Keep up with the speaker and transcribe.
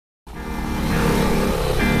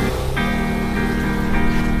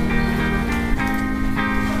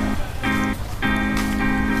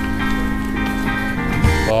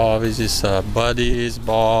this is Buddy's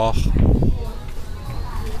bar.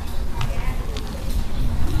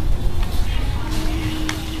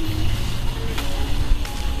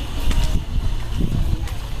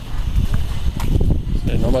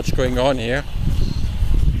 There's not much going on here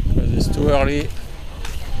because it's too early.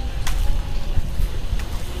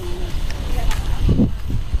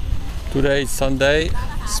 Today is Sunday,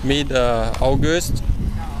 it's mid-August.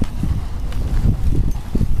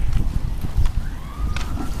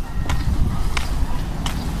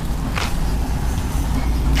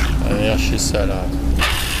 And here she said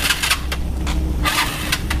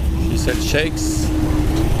shakes.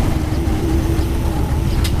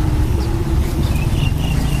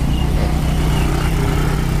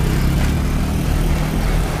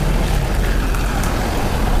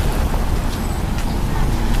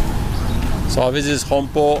 So this is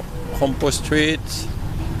Rhompo Street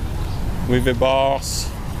with the bars.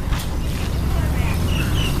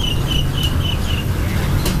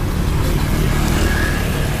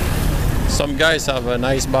 Some guys have a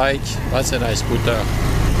nice bike. That's a nice scooter.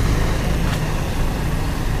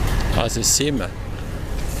 That's a Sim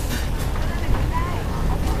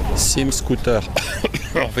scooter.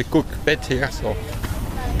 We cook pet here, so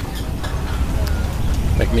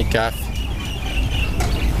make me calf.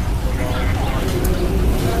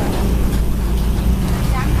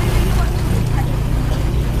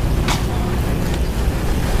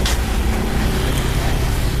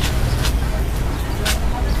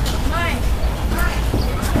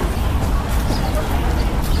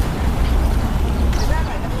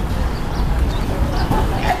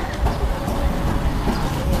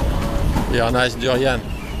 Yeah, nice durian.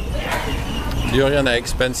 Durian are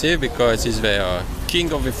expensive because it's the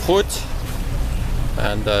king of the fruit,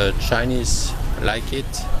 and the Chinese like it.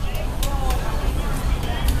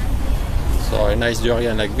 So a nice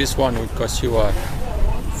durian like this one would cost you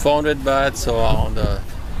 400 baht, so around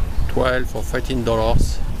 $12 or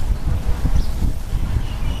 $13.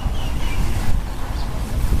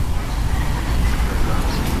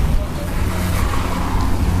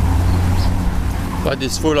 But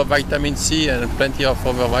it's full of vitamin C and plenty of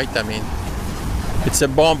other vitamin. It's a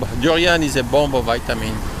bomb. Durian is a bomb of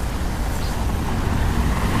vitamin.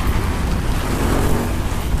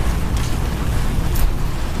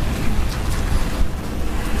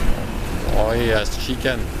 Oh yes,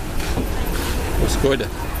 chicken. It was good.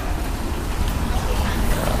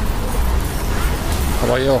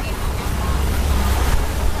 How are you?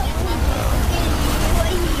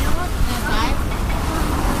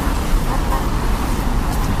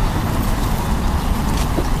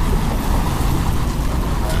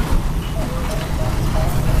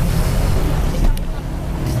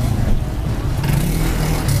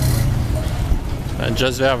 And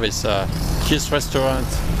just there is a Kiss restaurant.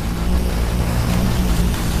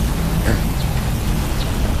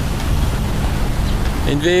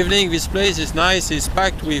 In the evening this place is nice, it's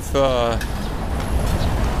packed with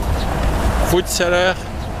food seller.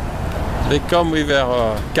 They come with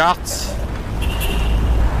their carts,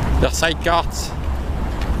 their side carts.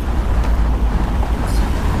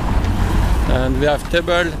 And we have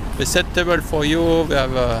table, they set table for you, we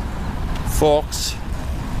have forks.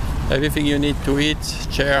 Everything you need to eat,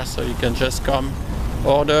 chair, so you can just come,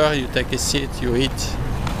 order, you take a seat, you eat.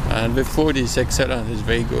 And the food is excellent, it's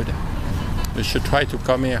very good. You should try to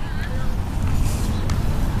come here.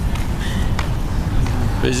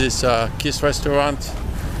 This is Kiss restaurant.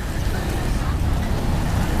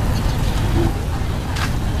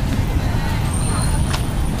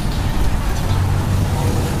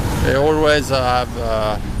 They always have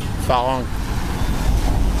farang.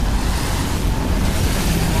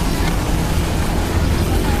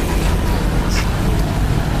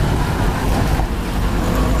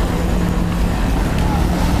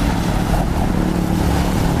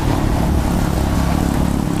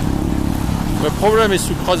 The problem is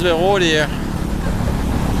to cross the road here.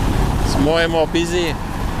 It's more and more busy.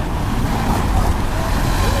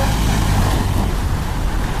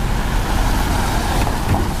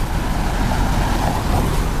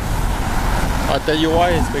 I'll tell you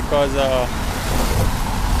why, it's because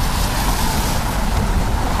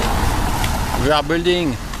we are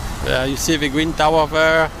building. You see the green tower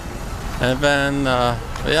there, and then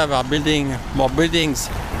we are building more buildings.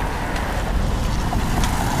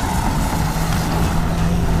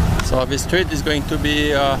 So the street is going to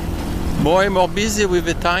be more and more busy with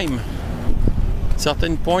the time.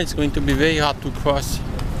 Certain points going to be very hard to cross.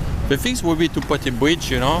 The fix will be to put a bridge,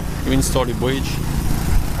 you know, to install a bridge.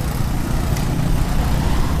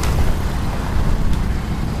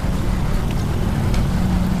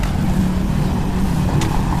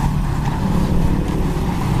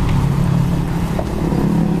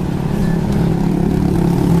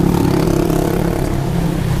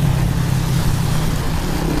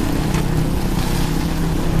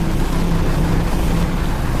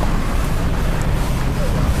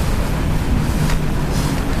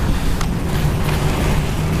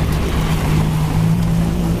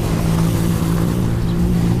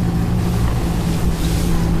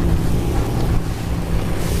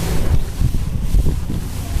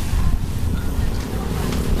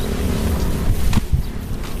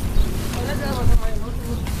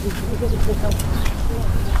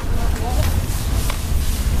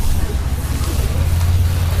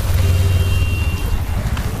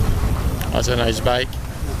 That's a nice bike.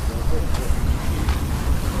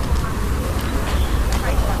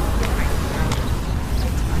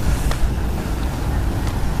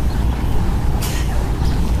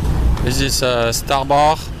 This is a Star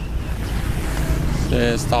Bar.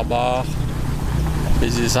 The Star Bar.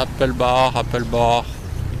 This is Apple Bar, Apple Bar.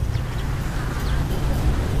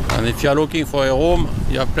 And if you are looking for a room,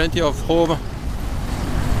 you have plenty of room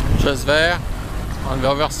just there on the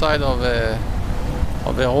other side of the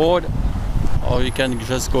road, or you can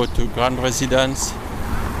just go to Grand Residence.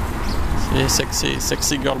 See,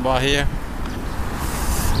 sexy girl bar here.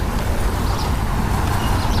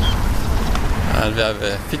 And we have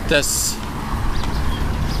a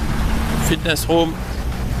fitness room.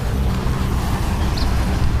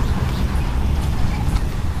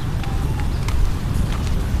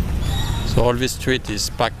 So all this street is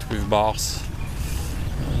packed with bars,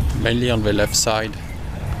 mainly on the left side.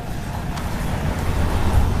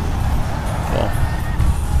 So,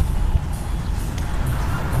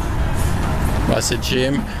 that's a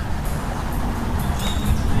gym.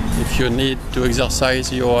 If you need to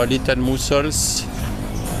exercise your little muscles.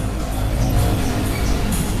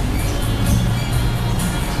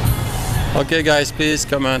 Okay guys, please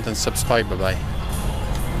comment and subscribe. Bye bye.